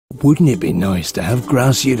Wouldn't it be nice to have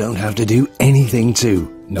grass you don't have to do anything to?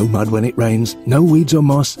 No mud when it rains, no weeds or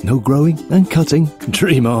moss, no growing and cutting.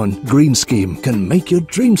 Dream on. Green Scheme can make your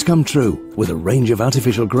dreams come true. With a range of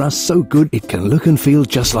artificial grass so good it can look and feel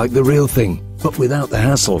just like the real thing. But without the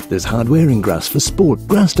hassle, there's hard-wearing grass for sport,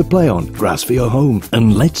 grass to play on, grass for your home.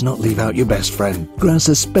 And let's not leave out your best friend, grass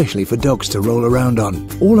especially for dogs to roll around on.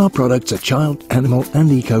 All our products are child, animal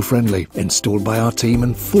and eco-friendly, installed by our team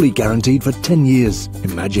and fully guaranteed for 10 years.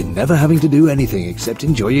 Imagine never having to do anything except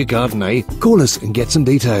enjoy your garden, eh? Call us and get some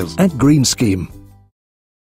details at Green Scheme.